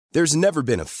There's never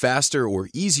been a faster or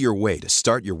easier way to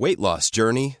start your weight loss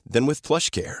journey than with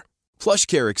PlushCare.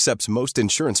 PlushCare accepts most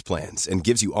insurance plans and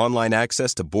gives you online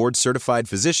access to board-certified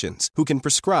physicians who can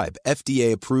prescribe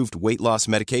FDA-approved weight loss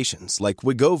medications like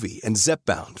Wegovy and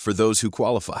Zepbound for those who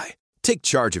qualify. Take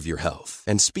charge of your health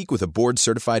and speak with a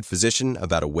board-certified physician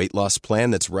about a weight loss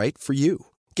plan that's right for you.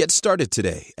 Get started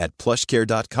today at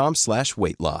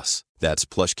plushcare.com/weightloss. That's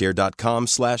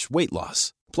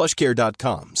plushcare.com/weightloss.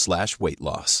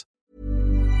 plushcare.com/weightloss.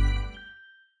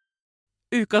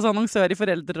 Ukas annonsør i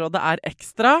Foreldrerådet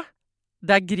Ekstra.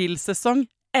 Det grillsesong.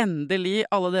 Endelig,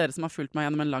 alle dere som har fulgt meg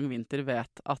gjennom en lang vinter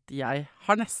vet at jeg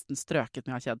har nesten strøket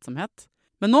med av kjedsomhet.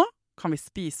 Men nå kan vi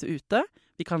spise ute,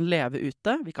 vi kan leve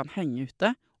ute, vi kan henge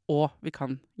ute, og vi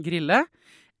kan grille.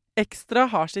 Ekstra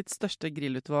har sitt største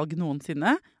grillutvalg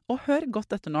noensinne, og hør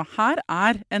godt etter nå. Her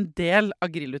en del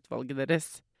av grillutvalget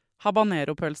deres.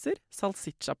 Habanero-pølser,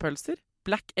 salsiccia-pølser,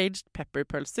 black-aged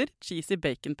pepper-pølser, cheesy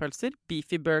bacon-pølser,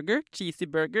 beefy burger, cheesy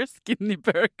burger, skinny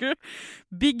burger,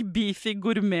 big beefy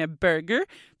gourmet-burger,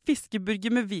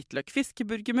 fiskeburger med hvitløk,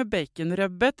 fiskeburger med bacon,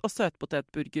 røbbet og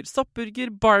søtpotetburger,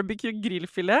 soppburger, barbecue,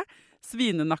 grillfilet,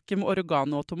 svinenakke med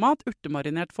oregano og tomat,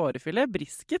 urtemarinert fårefilet,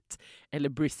 brisket,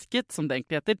 eller brisket som det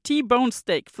egentlig heter, T-bone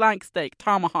steak, flank steak,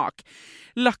 tomahawk,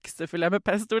 laksefilet med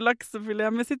pesto,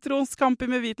 laksefilet med sitron, scampi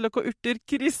med hvitløk og urter,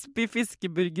 crispy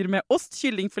fiskeburger med ost,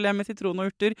 kyllingfilet med sitron og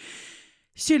urter,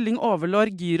 kylling overlår,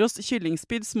 gyros,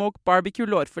 kyllingspyd, smoke, barbecue,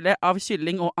 lårfilet av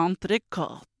kylling og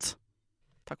entrecôte.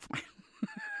 Takk for meg.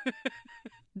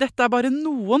 Dette bare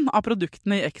noen av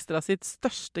produktene i Ekstra sitt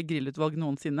største grillutvalg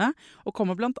noensinne, og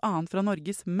kommer blant annet fra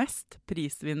Norges mest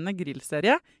prisvinnende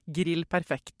grillserie, Grill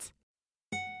Perfekt.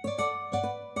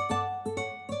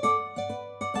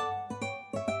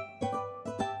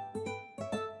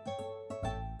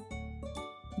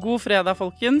 God fredag,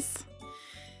 folkens.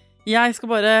 Jeg skal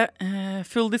bare,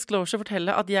 full disclosure, fortelle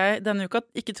at jeg denne uka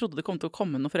ikke trodde det kom til å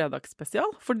komme noe fredagsspesial,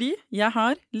 fordi jeg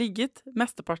har ligget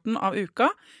mesteparten av uka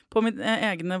på mine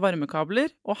egne varmekabler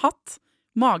og hatt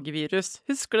magevirus.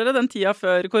 Husker dere den tida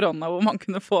før korona hvor man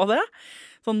kunne få det?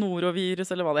 Sånn norovirus,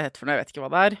 eller hva det heter for noe, jeg vet ikke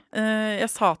hva det Jeg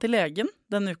sa til legen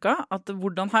denne uka at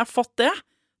hvordan har jeg fått det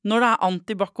når det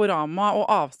antibakorama og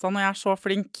avstand og jeg så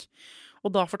flink?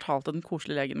 Og da fortalte den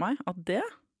koselige legen meg at det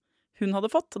hun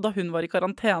hadde fått da hun var i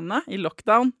karantene, i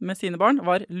lockdown med sine barn,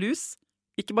 var lus.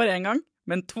 Ikke bare en gang,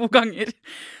 men 2 ganger.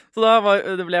 Så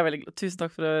det ble jeg veldig glad. Tusen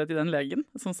takk til den legen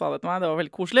som sa det til meg. Det var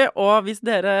veldig koselig. Og hvis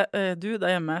dere, du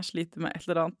der hjemme, sliter med et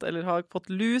eller annet, eller har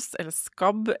fått lus, eller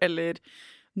skabb, eller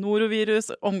norovirus,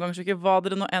 omgangssyke, hva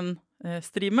dere nå enn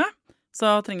strir med,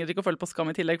 så trenger dere ikke å følge på skam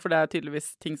i tillegg, for det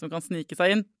tydeligvis ting som kan snike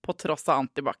seg inn, på tross av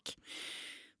antibac.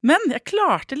 Men jeg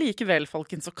klarte likevel,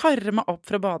 folkens, å karre meg opp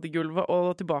fra badegulvet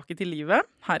og tilbake til livet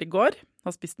her i går. Jeg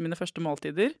har spist mine første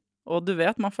måltider, og du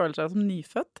vet, man føler seg som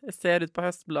nyfødt. Jeg ser ut på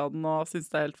høstbladen og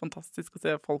synes det helt fantastisk å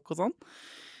se folk og sånn.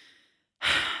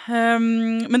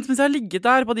 Men mens jeg har ligget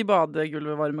der på de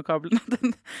badegulvevarmekablene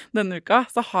denne uka,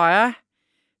 så har jeg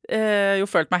jo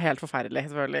følt meg helt forferdelig,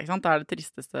 selvfølgelig. Ikke sant? Det det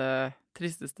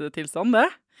tristeste tilstand, det.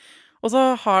 Og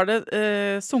så har det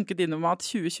sunket inn over meg at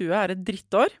 2020 et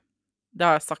drittår. Det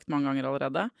har jeg sagt mange ganger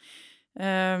allerede.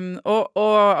 Og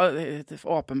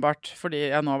åpenbart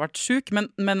fordi jeg nå har vært syk,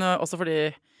 men også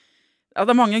fordi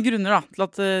det mange grunner da, til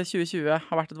at 2020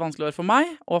 har vært et vanskelig år for meg,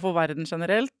 og for verden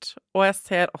generelt, og jeg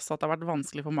ser også at det har vært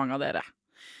vanskelig for mange av dere.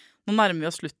 Nå nærmer vi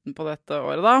oss slutten på dette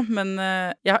året da, men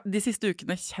jeg har de siste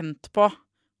ukene kjent på,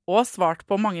 og svart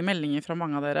på mange meldinger fra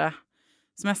mange av dere,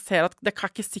 som jeg ser at det kan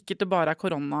ikke sikkert det bare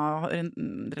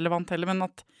korona-relevant heller, men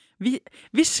at vi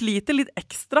sliter litt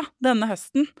ekstra denne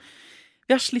høsten.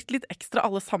 Vi har slitt litt ekstra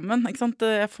alle sammen, ikke sant?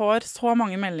 Jeg får så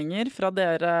mange meldinger fra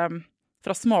dere,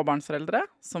 fra småbarnsforeldre,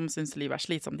 som synes livet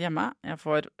slitsomt hjemme. Jeg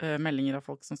får meldinger av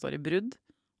folk som står i brudd,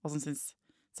 og som synes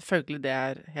selvfølgelig det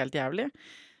helt jævlig.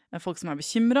 Folk som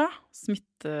bekymret,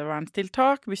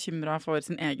 smitteverntiltak, bekymret for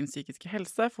sin egen psykiske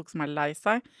helse, folk som lei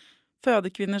seg,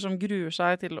 fødekvinner som gruer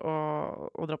seg til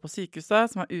å dra på sykehuset,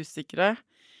 som usikre,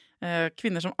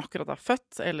 kvinner som akkurat har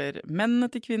født, eller mennene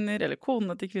til kvinner, eller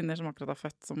konene til kvinner som akkurat har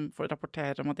født, som får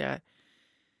rapportere om at de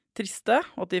triste,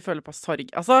 og at de føler på sorg.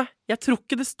 Altså, jeg tror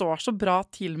ikke det står så bra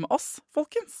til med oss,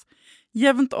 folkens.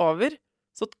 Jevnt over,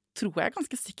 så tror jeg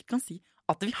ganske sikkert kan si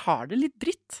at vi har det litt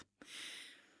dritt.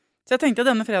 Så jeg tenkte at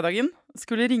denne fredagen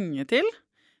skulle ringe til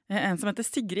en som heter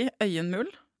Sigrid Øyenmull.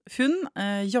 Hun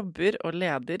jobber og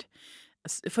leder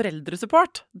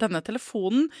foreldresupport, denne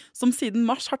telefonen som siden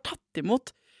mars har tatt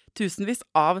imot tusenvis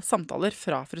av samtaler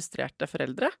fra frustrerte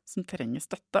foreldre som trenger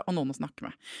støtte og noen å snakke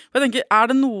med. Og jeg tenker,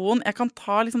 det noen jeg kan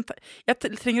ta liksom, jeg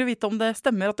trenger å vite om det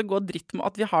stemmer at det går dritt med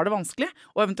at vi har det vanskelig,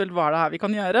 og eventuelt hva det her vi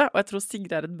kan gjøre, og jeg tror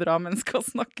Sigrid et bra menneske å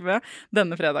snakke med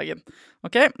denne fredagen.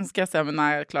 Ok, nå skal jeg se om hun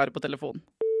klar på telefonen.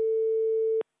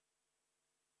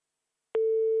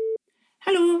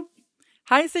 Hallo!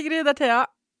 Hei Sigrid, det Thea.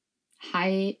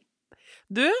 Hei.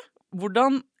 Du,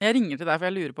 jeg ringer til deg for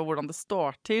jeg lurer på hvordan det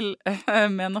står til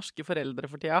med norske foreldre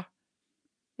for tida.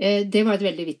 Det var et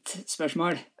veldig vidt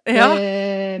spørsmål. Ja.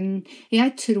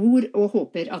 Jeg tror og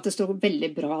håper at det står veldig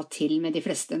bra til med de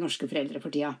fleste norske foreldre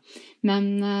for tida.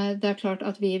 Men det klart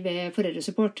at vi ved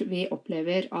Foreldresupport vi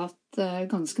opplever at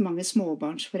ganske mange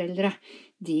småbarnsforeldre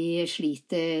de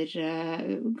sliter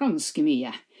ganske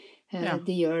mye. Ja.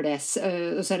 De gjør det.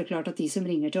 Og så det klart at de som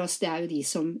ringer til oss, det jo de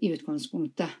som i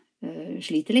utgangspunktet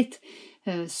sliter litt.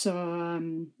 Så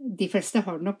de fleste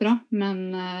har det nok bra, men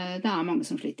det mange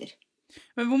som sliter.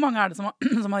 Men hvor mange det som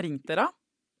har ringt dere?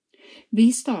 Vi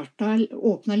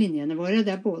åpnet linjene våre,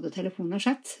 det både telefon og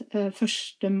chat,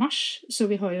 1. mars, så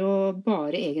vi har jo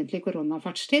bare egentlig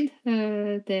koronafartstid.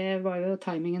 Det var jo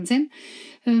timingen sin.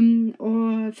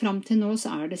 Og frem til nå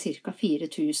så det ca.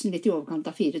 4000, litt i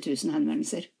overkant av 4000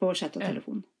 henvendelser på chat og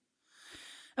telefon.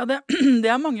 Ja,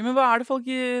 det mange, men hva det folk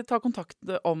tar kontakt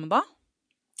om da?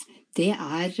 Det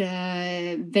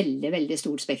veldig, veldig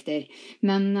stort spekter.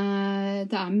 Men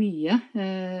det mye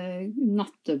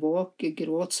nattevåk,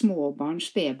 gråt,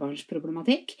 småbarns,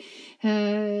 spedbarnsproblematikk.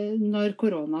 Når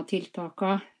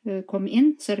koronatiltakene kom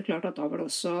inn, så det klart at da var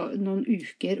det også noen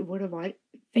uker hvor det var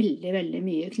veldig, veldig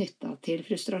mye knyttet til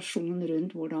frustrasjon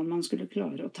rundt hvordan man skulle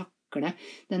klare å takle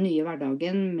den nye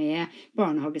hverdagen med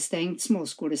barnehagestengt,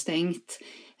 småskolestengt,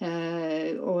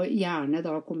 og gjerne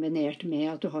da kombinert med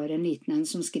at du har en liten en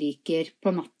som skriker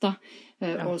på natta,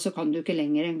 og så kan du ikke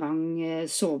lenger engang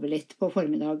sove litt på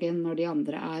formiddagen når de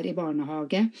andre i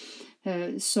barnehage.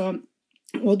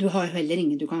 Og du har heller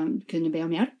ingen du kan kunne be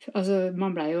om hjelp. Altså,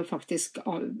 man ble jo faktisk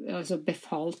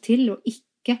befalt til å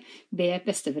ikke be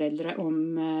besteforeldre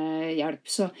om hjelp.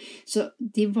 Så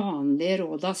de vanlige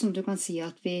rådene som du kan si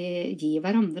at vi gir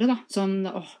hverandre, da, sånn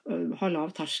ha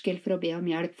lav terskel for å be om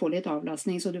hjelp, få litt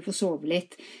avlastning så du får sove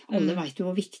litt. Alle vet jo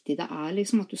hvor viktig det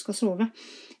liksom at du skal sove.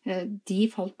 De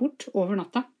falt bort over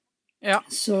natta. Ja.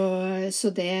 Så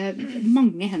det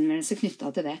mange henvendelser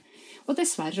knyttet til det. Og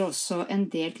dessverre også en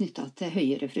del knyttet til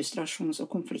høyere frustrasjons- og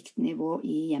konfliktnivå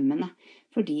i hjemmene,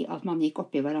 fordi at man gikk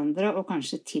opp i hverandre og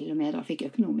kanskje til og med da fikk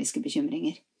økonomiske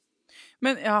bekymringer.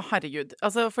 Men ja, herregud,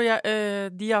 altså for de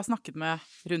jeg har snakket med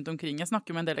rundt omkring, jeg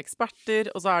snakker med en del eksperter,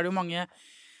 og så det jo mange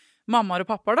mammaer og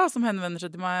pappaer da, som henvender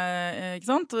seg til meg, ikke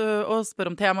sant, og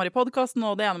spør om temaer i podcasten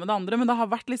og det ene med det andre, men det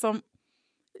har vært liksom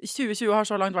 2020 har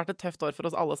så langt vært et tøft år for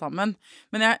oss alle sammen,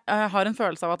 men jeg har en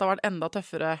følelse av at det har vært enda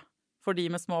tøffere for de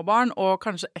med små barn, og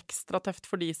kanskje ekstra tøft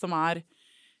for de som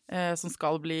som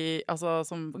skal bli, altså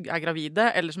som gravide,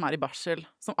 eller som i barsel,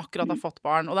 som akkurat har fått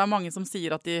barn. Og det mange som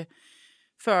sier at de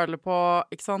føler på,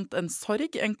 ikke sant, en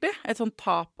sorg egentlig, et sånt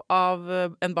tap av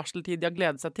en barseltid de har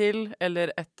gledet seg til,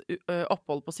 eller et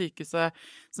opphold på sykehuset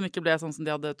som ikke ble sånn som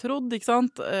de hadde trodd, ikke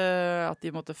sant, at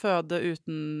de måtte føde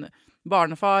uten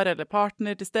barnefar eller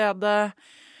partner til stede.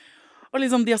 Og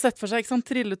liksom de har sett for seg, ikke sant,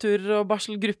 trilleturer og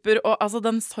barselgrupper, og altså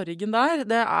den sorgen der,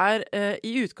 det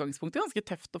i utgangspunktet ganske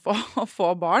tøft å få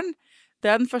barn.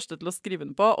 Det den første til å skrive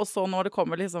den på, og så når det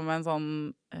kommer liksom en sånn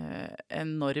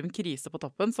enorm krise på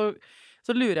toppen, så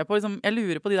lurer jeg på, liksom, jeg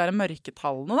lurer på de der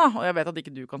mørketallene da, og jeg vet at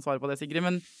ikke du kan svare på det, Sigrid,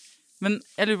 men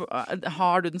jeg lurer på,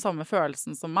 har du den samme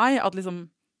følelsen som meg, at liksom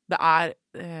det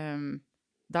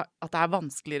at det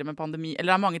vanskeligere med pandemi,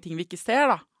 eller det mange ting vi ikke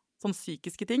ser da, sånne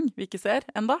psykiske ting vi ikke ser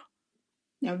enda?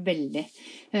 Ja, veldig.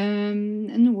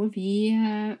 Noe vi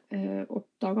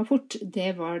oppdaget fort, det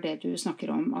var det du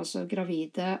snakker om, altså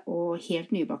gravide og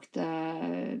helt nybakte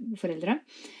foreldre.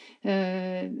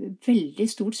 Veldig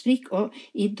stort sprik, og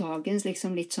i dagens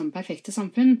liksom litt sånn perfekte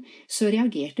samfunn, så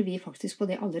reagerte vi faktisk på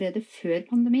det allerede før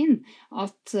pandemien,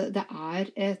 at det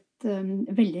et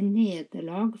veldig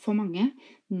nederlag for mange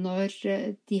når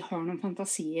de har noen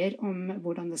fantasier om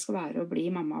hvordan det skal være å bli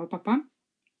mamma og pappa.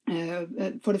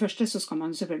 For det første så skal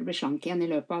man selvfølgelig bli slank igjen i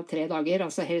løpet av 3 dager,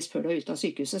 altså helst før du ute av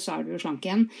sykehuset så du jo slank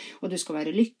igjen, og du skal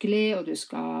være lykkelig, og du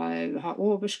skal ha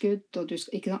overskudd, og du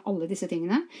skal ikke alle disse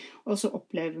tingene, og så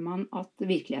opplever man at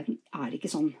virkeligheten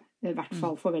ikke sånn, i hvert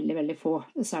fall for veldig, veldig få,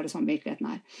 så det sånn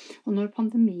virkeligheten Og når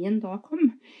pandemien da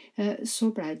kom,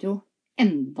 så ble det jo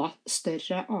enda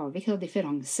større avvik og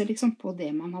differanse liksom, på det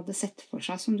man hadde sett for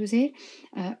seg, som du sier,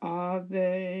 av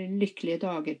lykkelige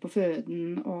dager på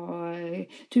føden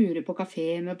og turer på kafé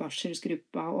med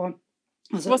barselsgruppa og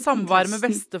Det var samvær med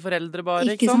besteforeldre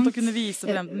bare, ikke sant? Å kunne vise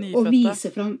frem den nyfødte. Og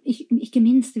vise frem, ikke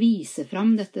minst vise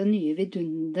frem dette nye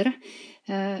vidunderet.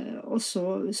 Og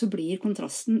så blir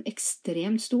kontrasten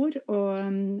ekstremt stor,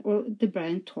 og det ble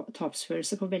en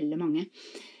tapsfølelse for veldig mange.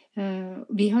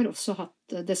 Vi har også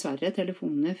hatt dessverre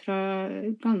telefoner fra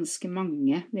ganske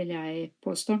mange, vil jeg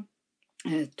påstå.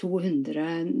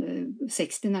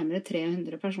 260, nærmere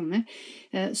 300 personer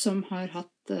som har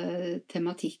hatt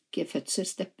tematikk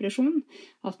fødselsdepresjon,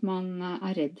 at man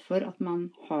redd for at man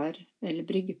har, eller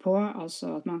brygger på,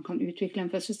 altså at man kan utvikle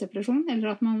en fødselsdepresjon,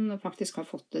 eller at man faktisk har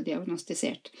fått det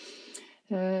diagnostisert.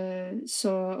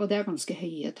 Og det ganske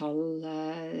høye tall,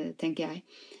 tenker jeg.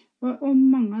 Og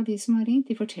mange av de som har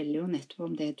ringt, de forteller jo nettopp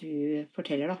om det du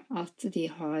forteller, da, at de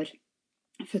har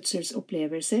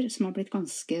fødselsopplevelser som har blitt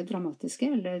ganske dramatiske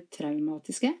eller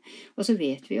traumatiske, og så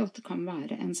vet vi jo at det kan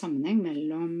være en sammenheng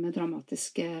mellom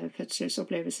dramatiske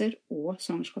fødselsopplevelser og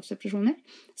svangerskapsdepresjoner,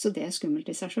 så det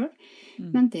skummelt i seg selv.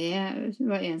 Men det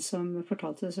var en som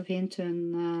fortalte det så fint.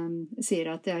 Hun sier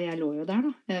at ja, jeg lå jo der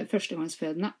da,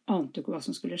 førstegangsfødende, ante jo ikke hva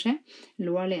som skulle skje,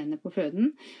 lå alene på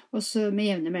føden, og så med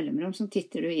jevne mellomrom så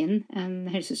titter du inn en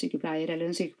helsesykepleier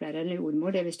eller en sykepleier eller jordmor,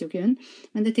 det visste jo ikke hun,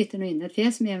 men det titter nå inn et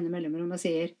fjes med jevne mellomrom og sier,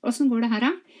 hvordan går det her da?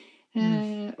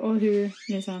 Og hun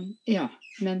liksom, ja,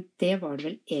 men det var det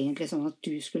vel egentlig sånn at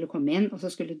du skulle komme inn, og så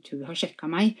skulle du ha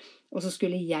sjekket meg, og så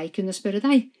skulle jeg kunne spørre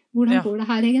deg, hvordan går det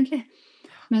her egentlig?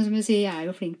 Men som jeg sier, jeg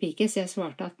jo flink pike, så jeg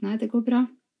svarte at nei, det går bra.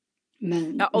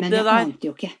 Men jeg ante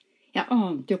jo ikke. Jeg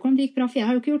ante jo ikke om det gikk bra, for jeg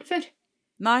har jo ikke gjort det før.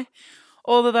 Nei,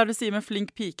 og det der du sier med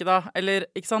flink pike da, eller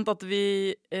ikke sant, at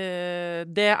vi,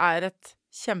 det et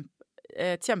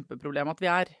kjempeproblem at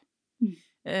vi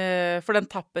for den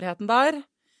tapperheten der,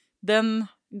 den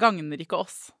gagner ikke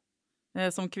oss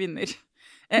som kvinner.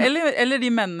 Eller de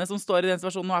mennene som står i den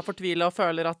situasjonen og fortvilet og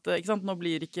føler at ikke sant, nå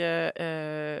blir ikke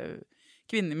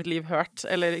kvinnen i mitt liv hørt,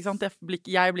 eller ikke sant, jeg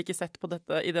blir ikke sett på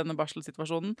dette i denne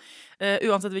barselsituasjonen.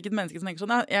 Uansett hvilket menneske som tenker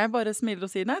sånn, jeg bare smiler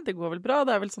og sier, nei, det går vel bra,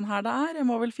 det vel sånn her det jeg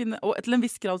må vel finne, og til en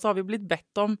viss grad så har vi blitt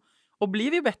bedt om, og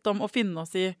blir vi bedt om å finne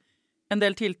oss i en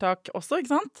del tiltak også,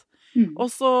 ikke sant? Og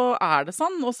så det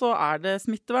sånn, og så det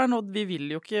smittevern, og vi vil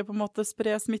jo ikke på en måte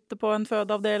spre smitte på en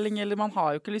fødeavdeling, eller man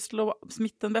har jo ikke lyst til å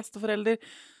smitte en besteforelder.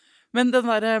 Men den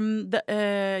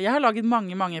jeg har laget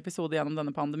mange episoder gjennom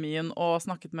denne pandemien, og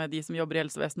snakket med de som jobber i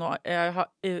helsevesenet, og jeg har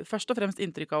først og fremst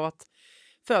inntrykk av at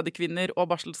fødekvinner og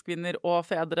barselskvinner og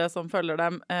fedre som følger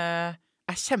dem,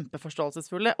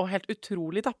 kjempeforståelsesfulle og helt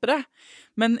utrolig tappere.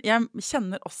 Men jeg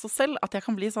kjenner også selv at jeg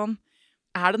kan bli sånn,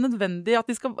 det nødvendig at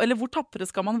de skal, eller hvor tappere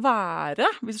skal man være?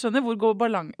 Hvis du skjønner,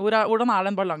 hvordan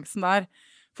den balansen der?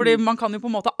 Fordi man kan jo på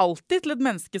en måte alltid til et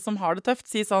menneske som har det tøft,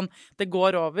 si sånn, det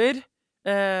går over,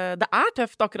 det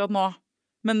tøft akkurat nå,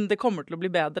 men det kommer til å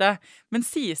bli bedre. Men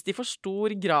sies det i for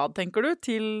stor grad, tenker du,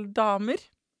 til damer?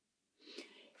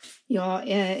 Ja,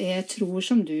 jeg tror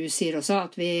som du sier også,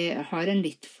 at vi har en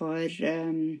litt for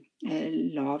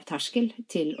lav terskel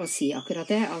til å si akkurat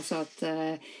det. Altså at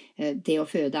det å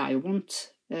føde jo vondt.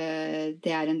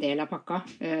 Det en del av pakka.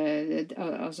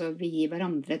 Altså, vi gir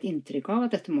hverandre et inntrykk av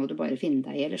at dette må du bare finne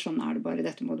deg i, eller sånn det bare,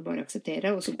 dette må du bare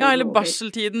akseptere. Og så ja, eller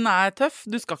barseltiden tøff,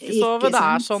 du skal ikke sove,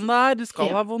 det sånn det du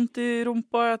skal ha vondt i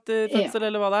rumpa etter fødsel,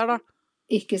 eller hva det da.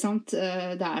 Ikke sant?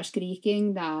 Det skriking,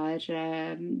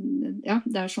 ja,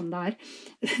 det sånn det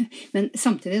Men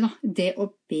samtidig da, det å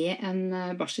be en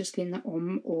barselskvinne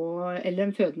eller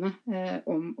en fødende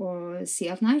om å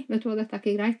si at nei, vet du hva, dette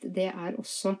ikke greit, det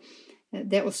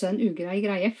også en ugrei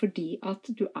greie, fordi at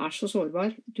du så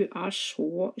sårbar, du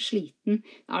så sliten,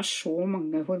 det så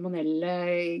mange hormonelle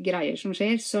greier som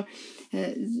skjer, så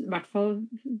i hvert fall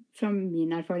fra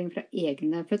min erfaring fra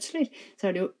egne fødsler,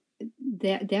 så det jo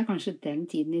det kanskje den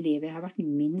tiden i livet jeg har vært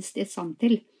minst i stand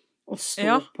til å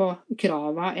stå på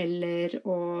krava,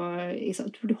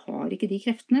 for du har ikke de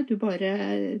kreftene, du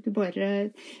bare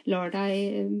lar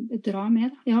deg dra med.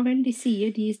 Ja vel, de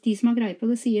sier, de som har greie på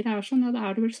det, sier det sånn, ja det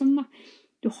det vel sånn da.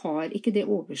 Du har ikke det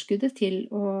overskuddet til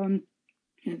å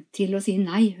si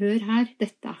nei, hør her,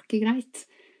 dette ikke greit.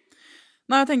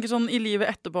 Nei, jeg tenker sånn i livet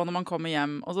etterpå når man kommer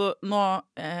hjem, altså nå...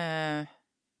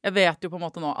 Jeg vet jo på en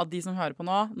måte nå at de som hører på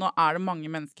nå det mange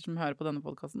mennesker som hører på denne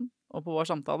podcasten og på vår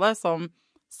samtale, som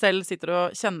selv sitter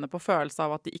og kjenner på følelse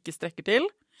av at de ikke strekker til,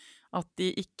 at de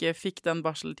ikke fikk den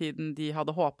barseltiden de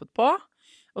hadde håpet på.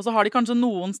 Og så har de kanskje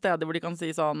noen steder hvor de kan si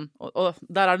sånn, og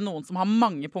der det noen som har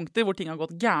mange punkter hvor ting har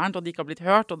gått gærent, og de ikke har blitt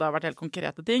hørt, og det har vært helt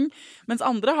konkrete ting. Mens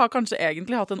andre har kanskje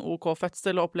egentlig hatt en OK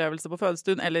fødsel og opplevelse på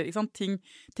fødestuen, eller ikke sant, ting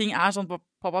sånn på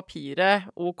papiret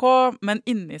OK, men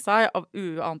inni seg av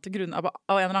uante grunn, av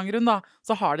en eller annen grunn da,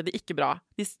 så har de det ikke bra.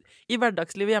 I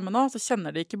hverdagslivet hjemme nå, så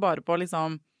kjenner de ikke bare på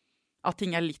liksom at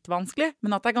ting litt vanskelig,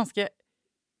 men at det ganske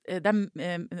det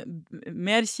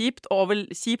mer kjipt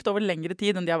over lengre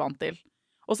tid enn de vant til.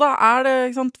 Og så det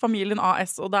ikke sant, familien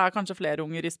AS, og det kanskje flere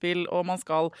unger i spill, og man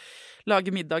skal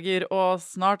lage middager, og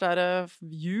snart det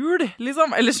jul,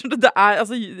 liksom. Eller det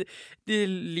altså,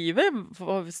 livet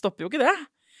stopper jo ikke det.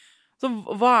 Så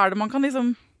hva det man kan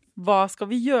liksom, hva skal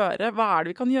vi gjøre? Hva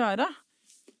det vi kan gjøre?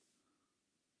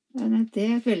 Det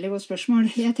et veldig godt spørsmål.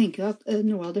 Jeg tenker jo at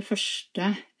noe av det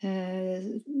første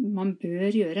man bør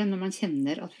gjøre når man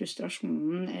kjenner at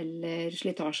frustrasjonen eller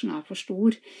slitasjen for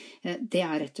stor, det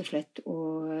rett og slett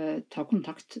å ta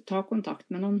kontakt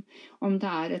med noen. Om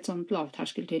det et sånt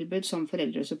lavterskeltilbud som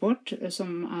foreldresupport,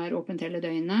 som åpent hele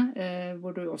døgnet,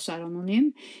 hvor du også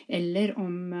anonym, eller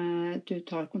om du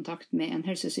tar kontakt med en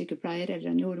helsesykepleier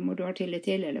eller en jordmor du har tillit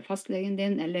til, eller fastlegen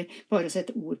din, eller bare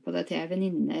sette ord på det til en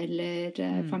venninne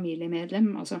eller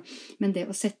familiemedlem. Altså, men det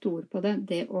å sette ord på det,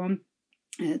 det å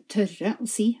tørre å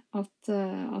si at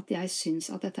jeg synes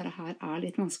at dette her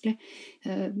litt vanskelig.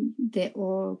 Det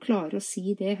å klare å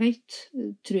si det høyt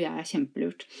tror jeg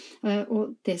kjempelurt.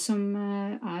 Og det som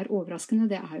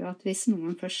overraskende, det jo at hvis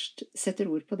noen først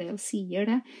setter ord på det og sier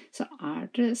det, så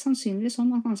det sannsynligvis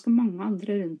sånn at ganske mange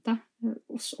andre rundt deg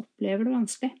også opplever det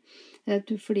vanskelig.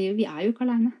 Fordi vi jo ikke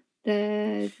alene.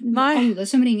 Alle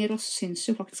som ringer oss synes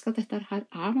jo faktisk at dette her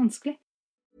vanskelig.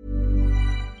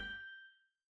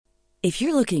 If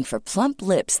you're looking for plump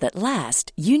lips that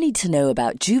last, you need to know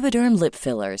about Juvederm lip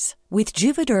fillers. With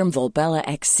Juvederm Volbella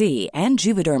XC and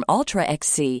Juvederm Ultra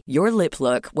XC, your lip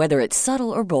look, whether it's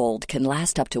subtle or bold, can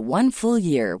last up to 1 full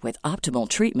year with optimal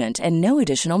treatment and no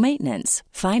additional maintenance.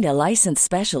 Find a licensed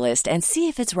specialist and see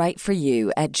if it's right for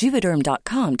you at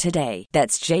Juvederm.com today.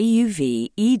 That's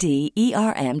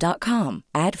JUVEDERM.com.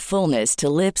 Add fullness to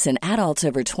lips in adults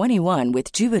over 21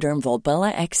 with Juvederm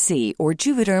Volbella XC or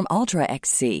Juvederm Ultra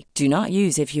XC. Do not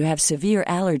use if you have severe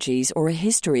allergies or a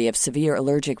history of severe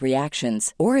allergic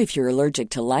reactions, or if you're allergic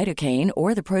to lidocaine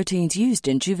or the proteins used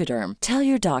in Juvederm. Tell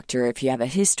your doctor if you have a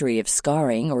history of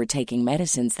scarring or taking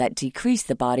medicines that decrease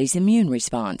the body's immune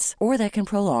response or that can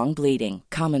prolong bleeding.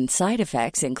 Common side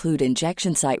effects include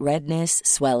injection site redness,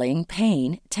 swelling,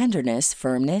 pain, tenderness,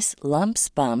 firmness, lumps,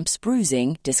 bumps,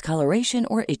 bruising, discoloration,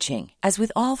 or itching. As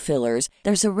with all fillers,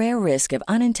 there's a rare risk of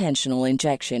unintentional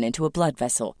injection into a blood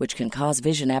vessel, which can cause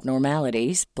vision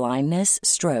abnormalities, blindness,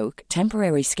 stroke,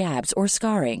 temporary scabs, or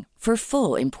scarring. For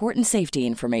full, important safety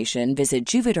information, visit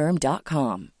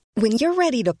Juvederm.com. When you're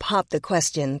ready to pop the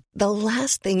question, the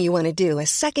last thing you want to do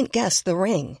is second-guess the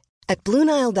ring. At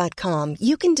BlueNile.com,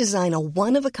 you can design a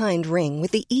one-of-a-kind ring with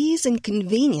the ease and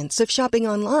convenience of shopping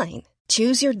online.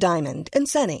 Choose your diamond and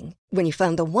setting. When you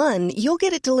find the one, you'll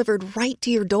get it delivered right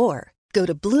to your door. Go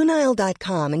to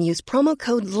BlueNile.com and use promo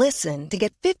code LISTEN to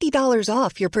get $50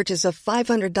 off your purchase of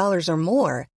 $500 or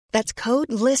more. That's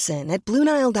code LISTEN at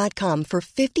BlueNile.com for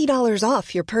 $50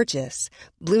 off your purchase.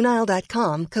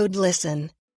 BlueNile.com, code LISTEN.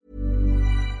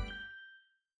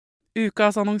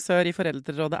 Ukas annonsør i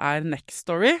Foreldrerådet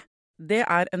Nextory. Det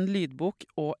en lydbok-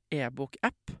 og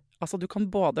e-bok-app. Altså du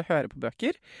kan både høre på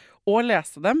bøker og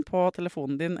lese dem på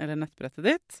telefonen din eller nettbrettet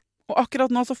ditt. Og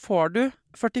akkurat nå så får du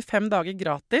 45 dager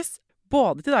gratis,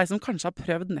 både til deg som kanskje har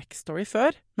prøvd Nextory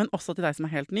før, men også til deg som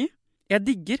helt ny. Jeg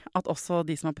digger at også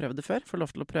de som har prøvd det før får lov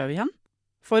til å prøve igjen.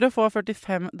 For å få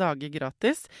 45 dager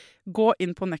gratis, gå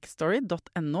inn på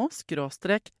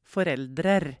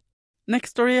nextory.no/foreldrer.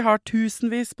 Nextory har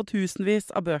tusenvis på tusenvis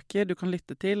av bøker du kan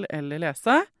lytte til eller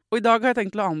lese. Og i dag har jeg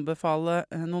tenkt å anbefale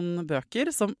noen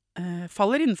bøker som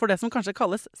faller innenfor det som kanskje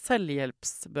kalles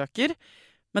selvhjelpsbøker.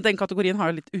 Men den kategorien har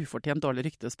jo litt ufortjent dårlig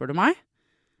rykte, spør du meg.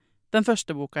 Den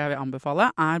første boka jeg vil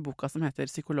anbefale boka som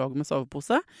heter Psykolog med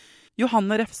sovepose.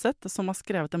 Johanne Refseth, som har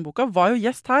skrevet den boka, var jo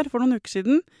gjest her for noen uker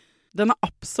siden. Den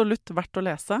absolutt verdt å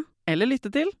lese eller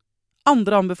lytte til.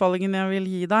 Andre anbefalingen jeg vil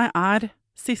gi deg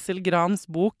Sissel Grans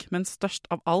bok, men størst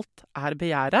av alt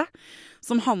begjæret,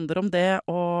 som handler om det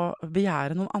å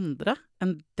begjære noen andre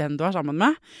enn den du sammen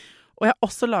med. Og jeg har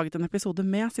også laget en episode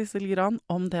med Sissel Gran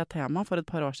om det temaet for et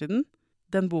par år siden.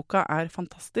 Den boka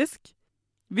fantastisk.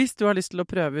 Hvis du har lyst til å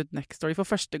prøve ut Nextory for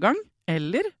første gang,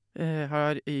 eller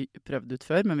har prøvd ut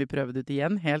før, men vi prøver det ut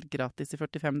igjen, helt gratis i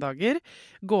 45 dager,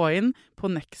 gå inn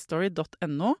på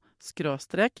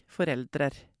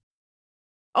nextory.no/foreldrer.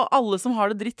 Og alle som har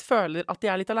det dritt føler at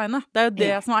de litt alene. Det jo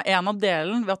det som en av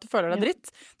delen ved at du føler deg dritt.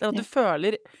 Det at du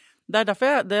føler... Det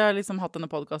derfor jeg har liksom hatt denne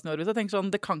podcasten i år, så jeg tenker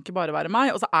sånn, det kan ikke bare være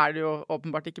meg, og så det jo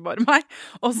åpenbart ikke bare meg.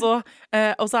 Og så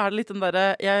det litt den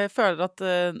der, jeg føler at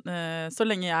så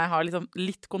lenge jeg har liksom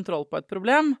litt kontroll på et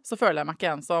problem, så føler jeg meg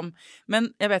ikke ensom.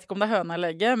 Men jeg vet ikke om det høna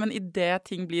eller egget, men i det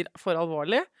ting blir for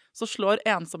alvorlig, så slår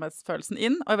ensomhetsfølelsen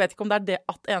inn, og jeg vet ikke om det det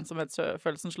at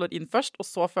ensomhetsfølelsen slår inn først, og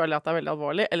så føler jeg at det veldig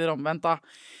alvorlig, eller omvendt da.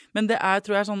 Men det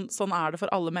tror jeg, sånn det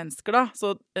for alle mennesker da.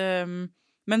 Så,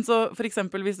 men så for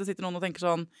eksempel hvis det sitter noen og tenker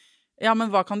sånn, ja,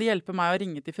 men hva kan de hjelpe meg å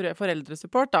ringe til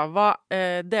foreldresupport da?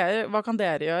 Hva kan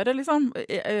dere gjøre, liksom?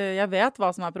 Jeg vet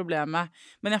hva som problemet,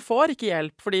 men jeg får ikke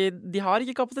hjelp, fordi de har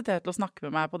ikke kapasitet til å snakke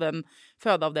med meg på den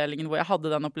fødeavdelingen hvor jeg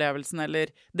hadde den opplevelsen, eller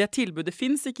det tilbudet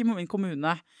finnes ikke i min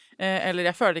kommune,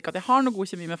 eller jeg føler ikke at jeg har noe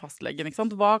god kjemi med fastlegen, ikke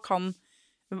sant? Hva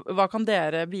kan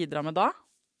dere bidra med da?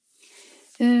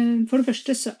 For det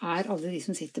første så alle de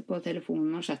som sitter på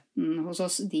telefonen og chatten hos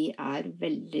oss, de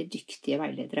veldig dyktige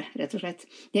veiledere, rett og slett.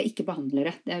 De ikke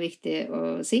behandlere, det viktig å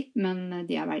si, men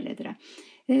de veiledere.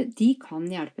 De kan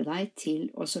hjelpe deg til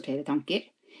å sortere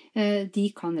tanker. De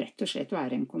kan rett og slett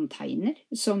være en container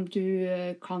som du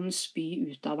kan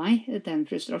spy ut av deg, den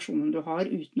frustrasjonen du har,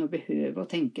 uten å behøve å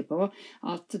tenke på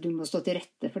at du må stå til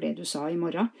rette for det du sa i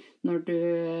morgen, når du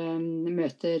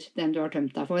møter den du har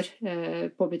tømt deg for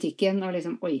på butikken, og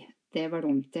liksom, oi, det var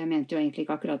dumt, jeg mente jo egentlig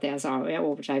ikke akkurat det jeg sa, og jeg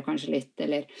overdrev kanskje litt,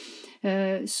 eller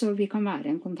så vi kan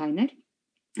være en container,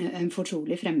 en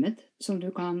fortrolig fremmed som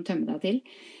du kan tømme deg til.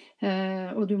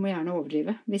 Og du må gjerne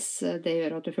overdrive hvis det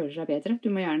gjør at du føler deg bedre.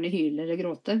 Du må gjerne hyle eller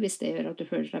gråte hvis det gjør at du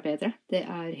føler deg bedre. Det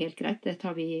helt greit, det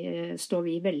står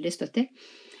vi veldig støtt i.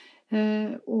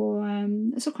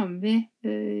 Og så kan vi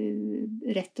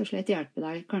rett og slett hjelpe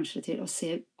deg kanskje til å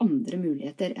se andre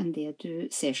muligheter enn det du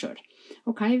ser selv.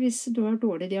 Ok, hvis du har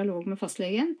dårlig dialog med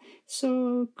fastlegen, så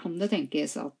kan det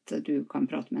tenkes at du kan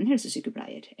prate med en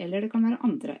helsesykepleier, eller det kan være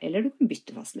andre, eller du kan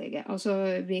bytte fastlege. Altså,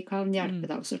 vi kan hjelpe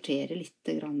deg å sortere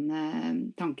litt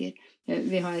grann tanker.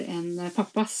 Vi har en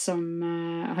pappa som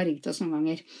har ringt oss noen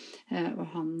ganger, og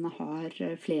han har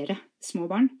flere små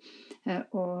barn,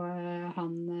 og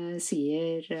han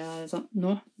sier sånn,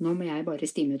 nå må jeg bare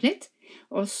stime ut litt,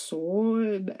 og så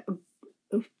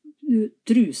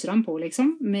druser han på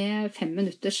liksom, med 5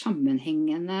 minutter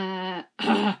sammenhengende,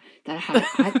 det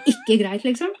her ikke greit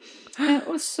liksom,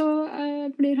 og så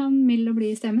blir han mild og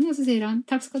blid i stemmen, og så sier han,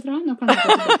 takk skal dere ha, nå kan jeg gå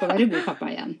tilbake og være god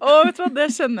pappa igjen. Vet du hva, det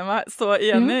kjenner meg så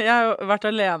igjen i. Jeg har vært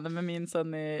alene med min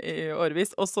sønn i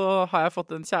årevis, og så har jeg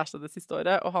fått en kjæreste det siste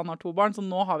året, og han har 2 barn, så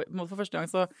nå har vi, for første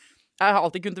gang så jeg har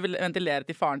alltid kunnet ventilere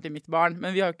til faren til mitt barn,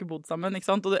 men vi har jo ikke bodd sammen, ikke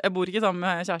sant? Og jeg bor ikke sammen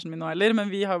med kjæresten min nå heller, men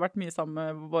vi har jo vært mye sammen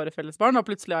med våre felles barn, og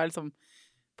plutselig har jeg liksom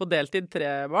på deltid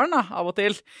 3 barn da, av og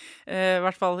til, i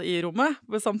hvert fall i rommet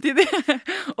samtidig.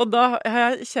 Og da har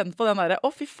jeg kjent på den der,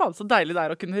 fy faen, så deilig det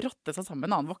å kunne rotte seg sammen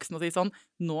med en annen voksen og si sånn,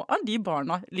 nå de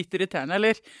barna litt irriterende,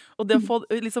 eller? Og det å få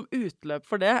liksom utløp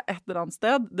for det et eller annet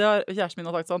sted, det har kjæresten min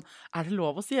har sagt sånn, det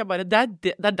lov å si? Jeg bare,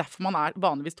 det derfor man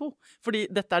vanligvis 2. Fordi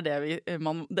dette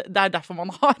det derfor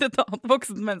man har et annet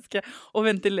voksen menneske å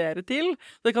ventilere til.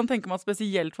 Så jeg kan tenke meg at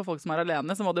spesielt for folk som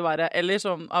alene, så må det være, eller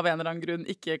som av en eller annen grunn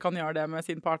ikke kan gjøre det med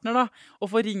sin partner da, og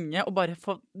få ringe og bare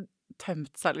få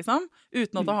tømt seg liksom,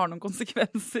 uten at det har noen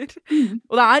konsekvenser.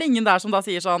 Og det ingen der som da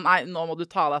sier sånn, nei, nå må du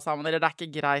ta deg sammen, eller det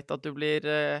ikke greit at du blir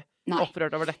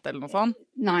opprørt over dette, eller noe sånt?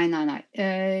 Nei.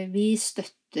 Vi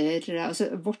støtter, altså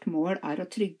vårt mål å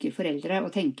trygge foreldre,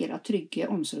 og tenker at trygge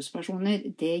omsorgspersoner,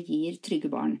 det gir trygge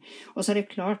barn. Og så det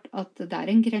klart at det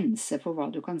en grense for hva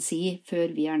du kan si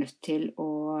før vi nødt til å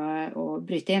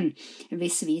bryte inn.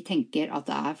 Hvis vi tenker at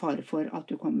det fare for at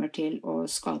du kommer til å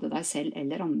skade deg selv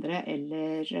eller andre,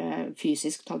 eller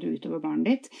fysisk ta det utover barnet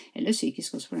ditt, eller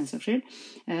psykisk også for den saks skyld,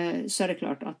 så det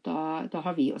klart at da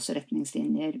har vi også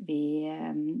retningslinjer vi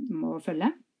må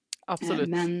følge. Absolutt.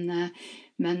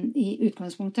 Men i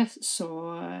utgangspunktet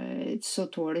så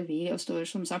tåler vi og står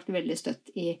som sagt veldig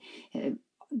støtt i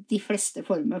de fleste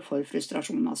former for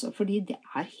frustrasjon, altså, fordi det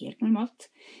helt normalt.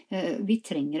 Vi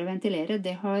trenger å ventilere,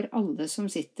 det har alle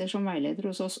som sitter som veileder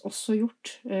hos oss også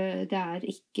gjort. Det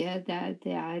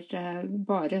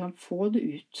bare å få det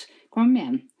ut, kom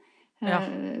igjen. Ja.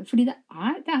 Fordi det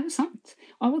jo sant.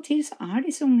 Av og til så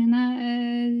disse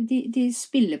ungene, de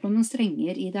spiller på noen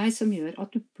strenger i deg som gjør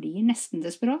at du blir nesten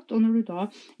desperat, og når du da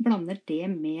blander det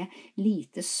med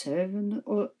lite søvn,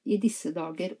 og i disse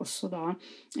dager også da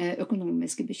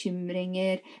økonomiske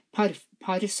bekymringer, par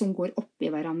som går opp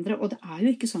i hverandre, og det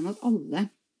jo ikke sånn at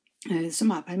alle som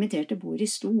permitterte bor i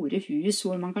store hus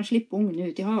hvor man kan slippe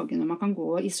ungene ut i hagen og man kan gå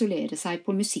og isolere seg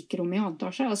på musikkrommet i annen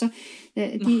etasje. Altså,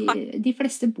 de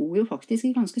fleste bor jo faktisk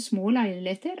i ganske små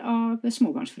leiligheter av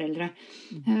småbarnsforeldre,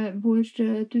 hvor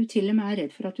du til og med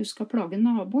redd for at du skal plage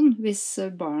naboen hvis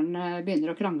barn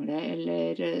begynner å krangle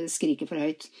eller skrike for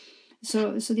høyt.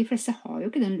 Så de fleste har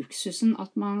jo ikke den luksusen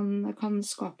at man kan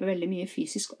skape veldig mye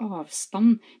fysisk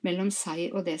avstand mellom seg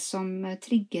og det som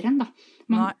trigger en da.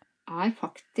 Man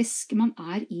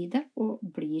i det og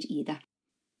blir i det.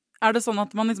 det sånn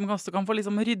at man liksom også kan få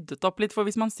liksom ryddet opp litt, for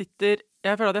hvis man sitter,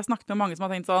 jeg føler at jeg snakket med mange som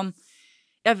har tenkt sånn,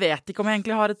 jeg vet ikke om jeg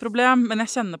egentlig har et problem, men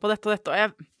jeg kjenner på dette og dette, og jeg,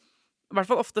 i hvert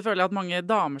fall ofte føler jeg at mange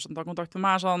damer som tar kontakt med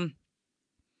meg sånn,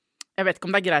 jeg vet ikke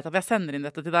om det greit at jeg sender inn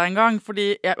dette til deg en gang,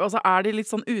 fordi og så de litt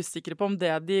sånn usikre på om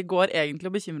det de går egentlig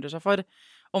og bekymrer seg for,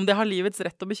 om de har livets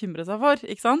rett å bekymre seg for,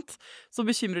 ikke sant? Så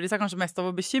bekymrer de seg kanskje mest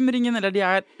over bekymringen, eller de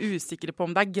usikre på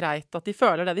om det greit at de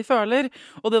føler det de føler.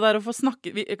 Og det der å få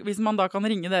snakke, hvis man da kan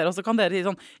ringe dere, og så kan dere si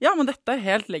sånn, ja, men dette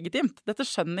helt legitimt. Dette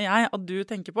skjønner jeg at du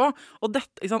tenker på. Og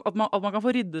dette, ikke sant? At man kan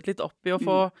få ryddet litt opp i å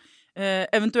få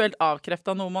eventuelt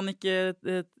avkreftet noe man ikke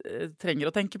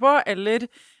trenger å tenke på,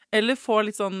 eller få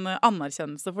litt sånn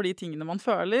anerkjennelse for de tingene man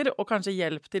føler, og kanskje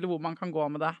hjelp til hvor man kan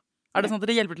gå med det. Det sånn at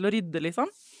det hjelper til å rydde,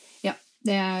 liksom? Ja.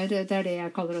 Det er det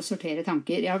jeg kaller å sortere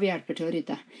tanker. Ja, vi hjelper til å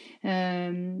rydde.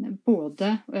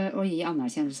 Både å gi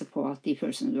anerkjennelse på at de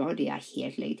følelsene du har, de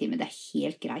helt legitime. Det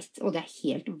helt greit, og det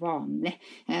helt vanlig.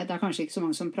 Det kanskje ikke så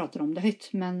mange som prater om det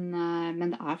høyt, men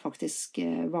det faktisk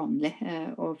vanlig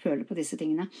å føle på disse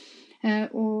tingene.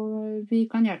 Og vi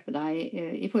kan hjelpe deg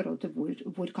i forhold til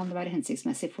hvor kan det være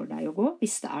hensiktsmessig for deg å gå,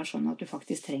 hvis det sånn at du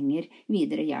faktisk trenger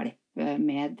videre hjelp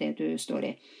med det du står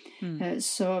i.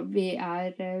 Så vi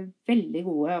veldig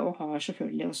gode og har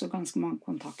selvfølgelig også ganske mange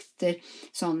kontakter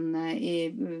sånn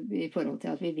i forhold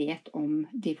til at vi vet om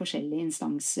de forskjellige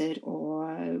instanser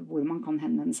og hvor man kan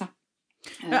henvende seg.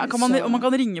 Og man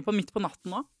kan ringe på midt på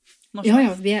natten også?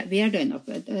 Ja, vi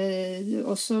døgnoppe.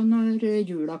 Også når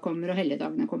jula kommer og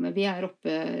helligdagene kommer. Vi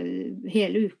oppe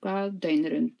hele uka,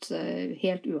 døgnet rundt,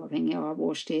 helt uavhengig av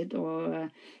årstid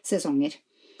og sesonger.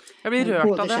 Jeg blir rørt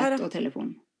både av det her. Både chat og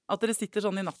telefon. At dere sitter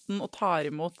sånn i natten og tar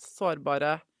imot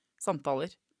sårbare samtaler.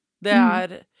 Det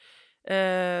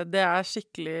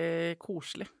skikkelig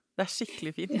koselig. Det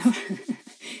skikkelig fint.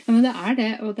 Ja, men det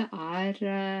det, og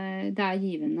det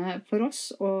givende for oss,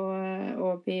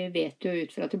 og vi vet jo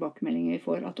ut fra tilbakemeldinger vi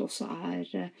får at det også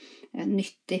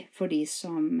nyttig for de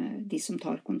som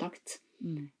tar kontakt.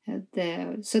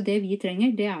 Så det vi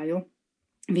trenger, det jo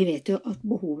vi vet jo at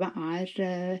behovet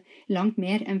langt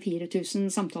mer enn 4000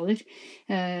 samtaler.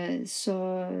 Så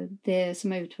det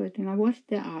som utfordringen vår,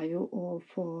 det jo å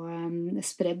få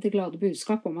spredd det glade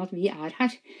budskap om at vi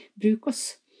her. Bruk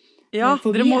oss. Ja,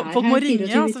 folk må ringe,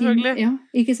 ja, selvfølgelig. Ja,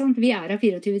 ikke sant? Vi her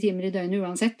 24 timer i døgnet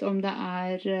uansett, om det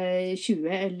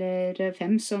 20 eller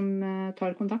 5 som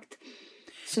tar kontakt.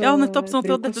 Så ja, nettopp sånn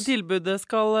at dette tilbudet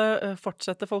skal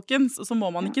fortsette, folkens, så må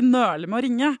man ikke nøle med å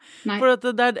ringe. Nei.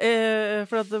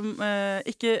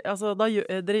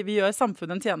 Vi gjør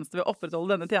samfunnet en tjeneste ved å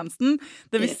opprettholde denne tjenesten.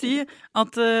 Det vil si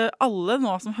at alle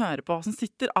nå som hører på, som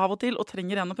sitter av og til og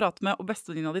trenger en å prate med, og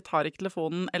bestevenninna di tar ikke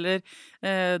telefonen, eller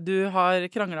du har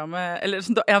kranglet med, eller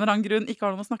en eller annen grunn ikke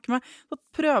har noen å snakke med, så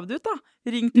prøv det ut da.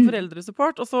 Ring til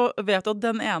foreldresupport, og så vet du at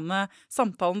den ene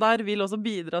samtalen der vil også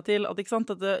bidra til at, ikke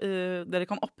sant, at dere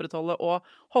kan opprettholde og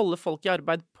holde folk i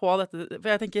arbeid på dette. For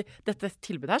jeg tenker, dette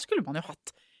tilbudet her skulle man jo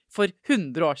hatt for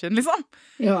 100 år siden, liksom.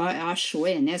 Ja, jeg så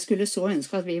enig. Jeg skulle så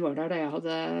ønske at vi var der da jeg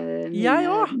hadde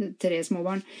mine 3 små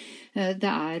barn.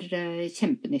 Det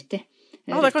kjempenyttig.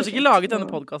 Jeg hadde kanskje ikke laget denne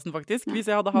podcasten faktisk, hvis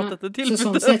jeg hadde hatt dette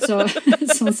tilbudet.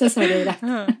 Sånn sett så det rett.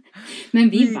 Men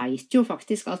vi vet jo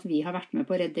faktisk at vi har vært med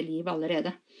på å redde liv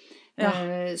allerede. Ja.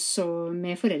 Så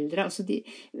med foreldre, altså det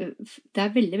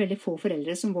veldig, veldig få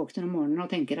foreldre som våkner om morgenen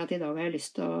og tenker at i dag har jeg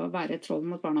lyst til å være et troll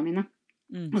mot barna mine.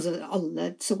 Altså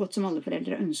så godt som alle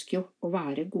foreldre ønsker jo å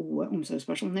være gode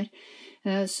omsorgspersoner.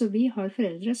 Så vi har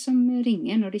foreldre som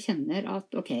ringer når de kjenner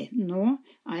at ok, nå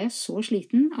jeg så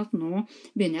sliten at nå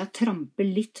begynner jeg å trampe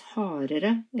litt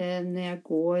hardere når jeg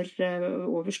går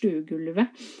over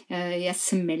stuegulvet. Jeg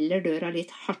smeller døra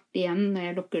litt hardt igjen når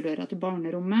jeg lukker døra til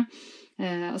barnerommet.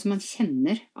 Altså man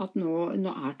kjenner at nå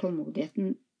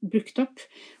tålmodigheten brukt opp,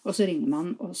 og så ringer man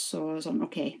og så sånn,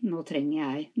 ok, nå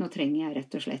trenger jeg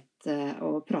rett og slett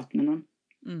å prate med noen.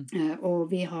 Og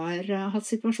vi har hatt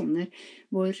situasjoner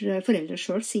hvor foreldre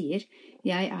selv sier,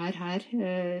 jeg her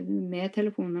med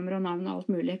telefonnummer og navn og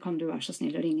alt mulig, kan du være så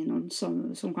snill å ringe noen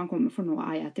som kan komme, for nå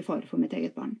jeg til fare for mitt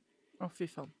eget barn. Å, fy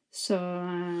faen. Så,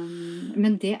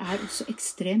 men det også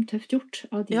ekstremt tøft gjort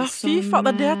av de, fy faen,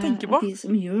 det det jeg tenker på. Av de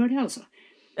som gjør det, altså.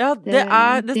 Ja,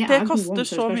 det koster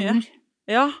så mye.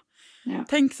 Ja,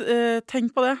 tenk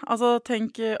på det. Altså,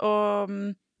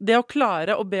 det å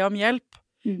klare å be om hjelp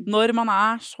når man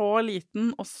så liten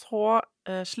og så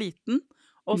sliten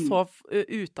og så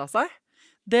ute av seg,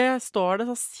 det står det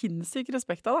så sinnssyk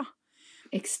respekt av, da.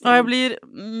 ekstremt.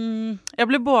 Jeg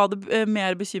blir både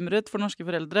mer bekymret for norske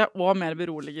foreldre og mer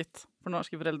beroliget for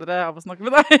norske foreldre av å snakke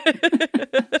med deg.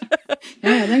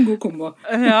 Ja, det en god kombo.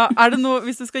 Ja, det noe,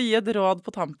 hvis du skal gi et råd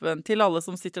på tampen til alle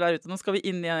som sitter der ute, nå skal vi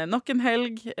inn i nok en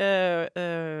helg,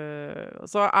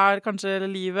 så kanskje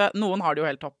livet, noen har det jo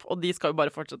helt topp, og de skal jo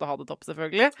bare fortsette å ha det topp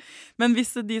selvfølgelig, men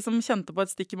hvis de som kjente på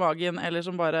et stikk i magen, eller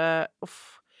som bare,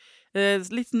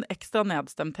 litt sånn ekstra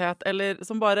nedstemthet, eller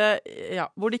som bare, ja,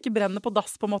 hvor det ikke brenner på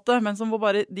dass på en måte, men som hvor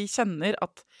bare de kjenner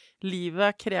at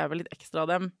livet krever litt ekstra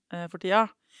av dem for tida.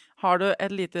 Har du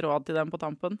et lite råd til dem på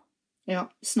tampen? Ja,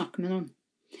 snakk med noen.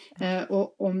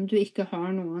 Og om du ikke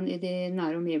har noen i de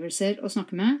nære omgivelser å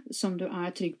snakke med, som du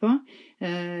trygg på,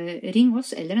 ring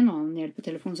oss, eller en annen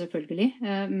hjelpetelefon selvfølgelig,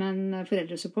 men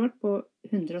foreldresupport på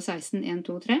 116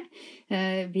 123.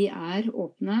 Vi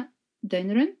åpne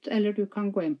døgn rundt, eller du kan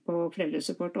gå inn på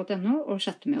foreldresupport.no og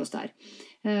chatte med oss der.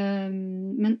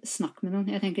 Men snakk med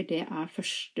noen. Jeg tenker det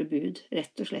første bud,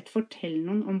 rett og slett. Fortell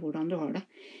noen om hvordan du har det.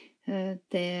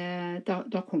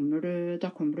 Da kommer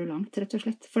du langt, rett og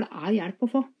slett. For det hjelp å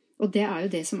få. Og det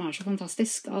jo det som så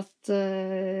fantastisk. Og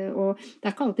det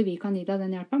ikke alltid vi kan gi deg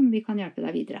den hjelpen, men vi kan hjelpe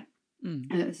deg videre.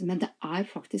 Men det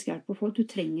faktisk hjelp å få. Du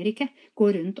trenger ikke gå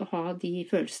rundt og ha de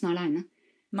følelsene alene.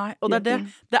 Nei, og det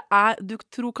du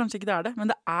tror kanskje ikke det, men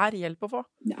det hjelp å få.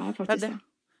 Det faktisk det.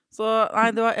 Så nei,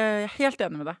 jeg er helt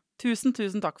enig med deg.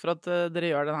 Tusen takk for at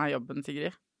dere gjør denne jobben,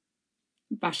 Sigrid.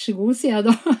 Vær så god, sier jeg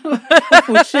da.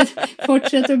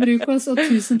 Fortsett å bruke oss, og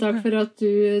tusen takk for at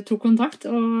du tok kontakt,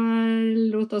 og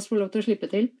lot oss få lov til å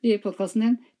slippe til i podcasten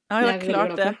din. Ja, det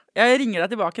klart det. Jeg ringer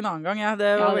deg tilbake en annen gang. Ja.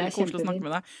 Det var veldig koselig å snakke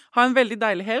med deg. Ha en veldig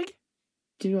deilig helg.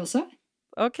 Du også.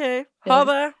 Ok, ha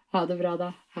det. Ha det bra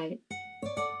da. Hei.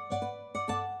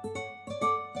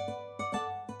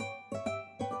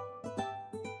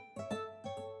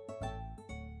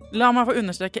 La meg få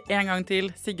understreke en gang til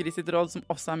Sigrid sitt råd, som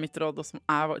også mitt råd, og som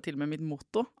til og med mitt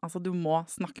motto. Altså, du må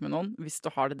snakke med noen hvis du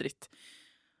har det dritt.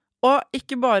 Og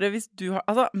ikke bare hvis du har...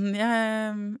 Altså,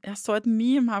 jeg så et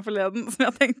meme her forleden som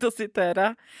jeg tenkte å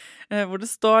sitere, hvor det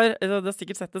står, du har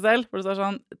sikkert sett det selv, hvor det står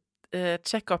sånn,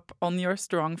 check up on your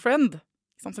strong friend.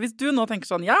 Så hvis du nå tenker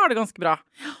sånn, jeg har det ganske bra,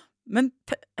 men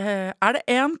det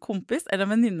en kompis eller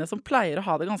en venninne som pleier å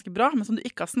ha det ganske bra, men som du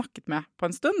ikke har snakket med på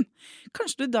en stund,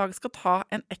 kanskje du i dag skal ta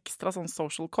en ekstra sånn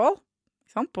social call,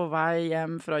 på vei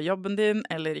hjem fra jobben din,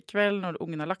 eller i kveld når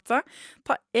ungen har lagt seg.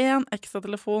 Ta en ekstra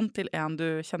telefon til en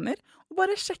du kjenner, og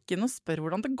bare sjekke inn og spør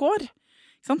hvordan det går.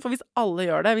 For hvis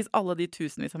alle gjør det, hvis alle de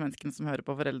tusenvis av menneskene som hører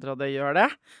på Foreldrerådet gjør det,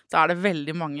 så det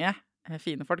veldig mange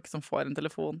fine folk som får en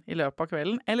telefon i løpet av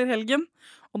kvelden eller helgen,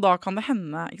 og da kan det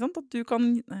hende at du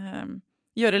kan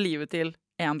gjøre livet til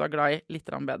en du glad i litt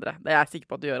bedre. Det jeg sikker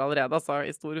på at du gjør allerede, altså,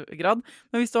 i stor grad.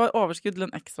 Men hvis du har overskudd til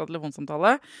en ekstra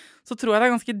telefonsamtale, så tror jeg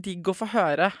det ganske digg å få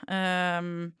høre.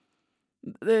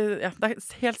 Det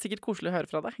helt sikkert koselig å høre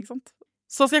fra deg, ikke sant?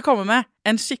 Så skal jeg komme med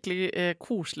en skikkelig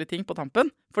koselig ting på tampen,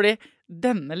 fordi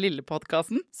denne lille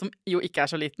podcasten, som jo ikke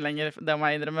så liten lenger, det må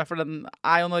jeg innrømme, for den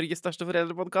jo Norges største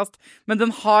foreldrepodcast, men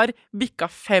den har bikka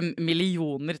 5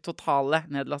 millioner totale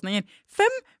nedlastninger.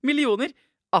 5 millioner!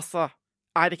 Altså,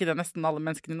 ikke det nesten alle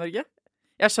menneskene i Norge?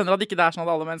 Jeg skjønner at ikke det sånn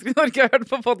at alle mennesker i Norge har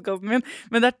hørt på podcasten min,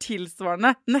 men det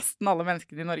tilsvarende. Nesten alle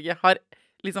menneskene i Norge har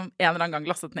liksom en eller annen gang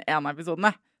lastet ned en av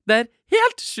episodene. Det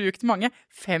helt sjukt mange.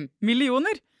 5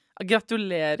 millioner!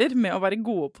 Gratulerer med å være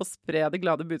gode på å spre det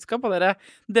glade budskap, og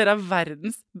dere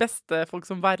verdens beste folk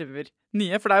som verver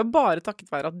nye, for det jo bare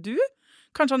takket være at du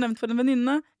kanskje har nevnt for en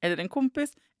venninne, eller en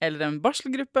kompis, eller en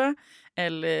barselgruppe,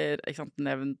 eller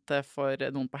nevnt for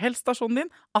noen på helsestasjonen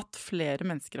din, at flere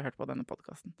mennesker har hørt på denne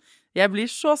podcasten. Jeg blir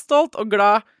så stolt og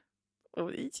glad, og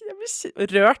jeg blir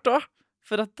rørt også,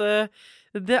 for at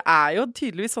det jo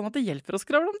tydeligvis sånn at det hjelper å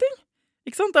skravle om ting.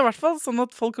 Ikke sant? Det I hvert fall sånn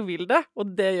at folk vil det,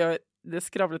 og det gjør det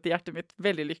skravlete hjertet mitt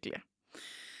veldig lykkelig.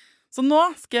 Så nå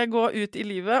skal jeg gå ut i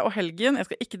livet og helgen. Jeg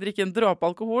skal ikke drikke en dråpe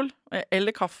alkohol,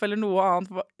 eller kaffe eller noe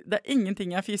annet. Det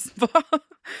ingenting jeg fysen på.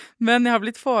 Men jeg har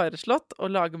blitt foreslått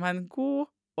å lage meg en god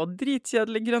og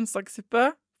dritkjedelig grønnsakssuppe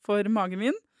for magen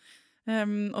min.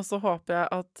 Og så håper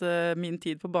jeg at min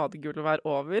tid på badegulvet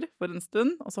over for en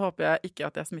stund. Og så håper jeg ikke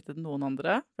at jeg smittet noen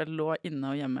andre, for jeg lå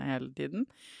inne og hjemme hele tiden.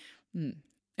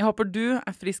 Jeg håper du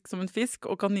frisk som en fisk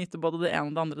og kan nyte både det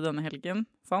ene og det andre denne helgen,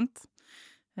 sant?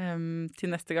 Til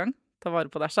neste gang, ta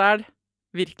vare på deg selv.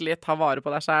 Virkelig ta vare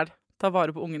på deg selv. Ta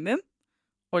vare på ungen din,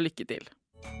 og lykke til.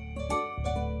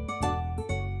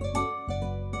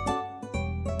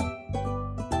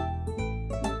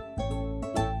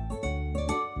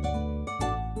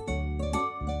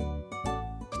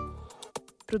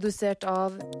 Produsert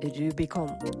av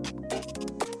Rubicon.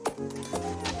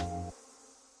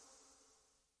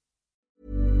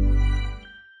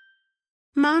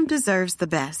 Mom deserves the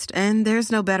best, and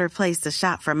there's no better place to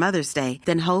shop for Mother's Day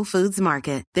than Whole Foods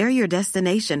Market. They're your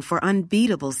destination for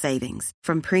unbeatable savings,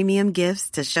 from premium gifts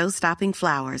to show-stopping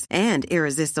flowers and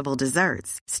irresistible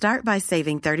desserts. Start by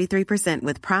saving 33%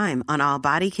 with Prime on all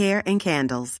body care and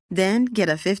candles. Then get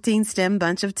a 15-stem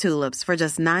bunch of tulips for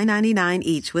just $9.99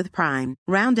 each with Prime.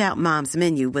 Round out Mom's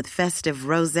menu with festive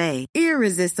rosé,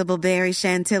 irresistible berry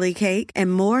chantilly cake,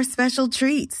 and more special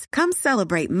treats. Come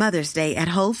celebrate Mother's Day at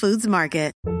Whole Foods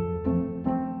Market.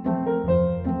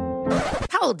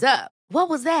 Hold up. What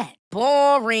was that?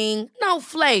 Boring. No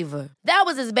flavor. That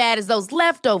was as bad as those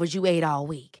leftovers you ate all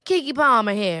week. Keke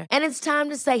Palmer here, and it's time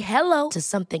to say hello to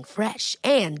something fresh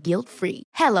and guilt-free.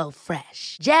 Hello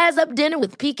Fresh. Jazz up dinner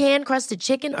with pecan-crusted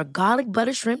chicken or garlic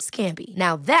butter shrimp scampi.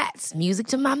 Now that's music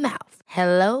to my mouth.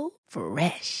 Hello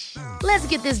Fresh. Let's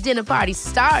get this dinner party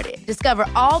started. Discover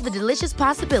all the delicious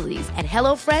possibilities at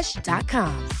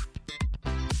HelloFresh.com.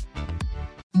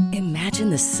 Imagine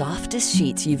the softest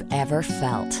sheets you've ever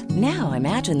felt. Now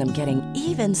imagine them getting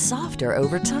even softer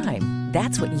over time.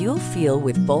 That's what you'll feel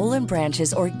with Boll &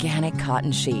 Branch's organic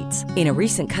cotton sheets. In a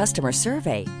recent customer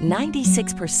survey,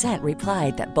 96%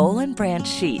 replied that Boll & Branch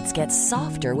sheets get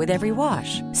softer with every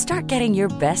wash. Start getting your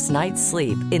best night's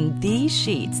sleep in these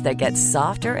sheets that get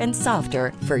softer and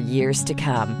softer for years to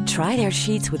come. Try their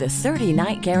sheets with a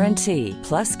 30-night guarantee.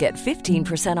 Plus, get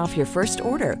 15% off your first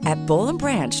order at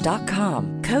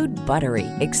bollandbranch.com. Code BUTTERY.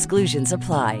 Exclusions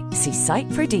apply. See site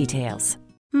for details.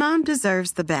 Mom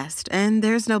deserves the best, and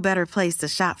there's no better place to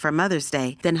shop for Mother's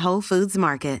Day than Whole Foods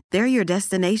Market. They're your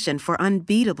destination for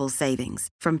unbeatable savings,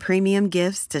 from premium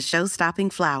gifts to show-stopping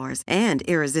flowers and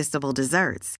irresistible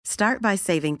desserts. Start by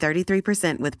saving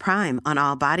 33% with Prime on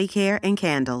all body care and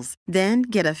candles. Then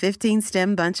get a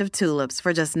 15-stem bunch of tulips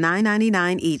for just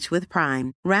 $9.99 each with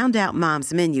Prime. Round out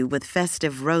Mom's menu with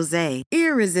festive rosé,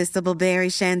 irresistible berry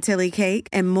chantilly cake,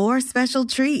 and more special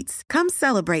treats. Come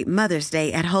celebrate Mother's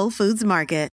Day at Whole Foods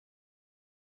Market.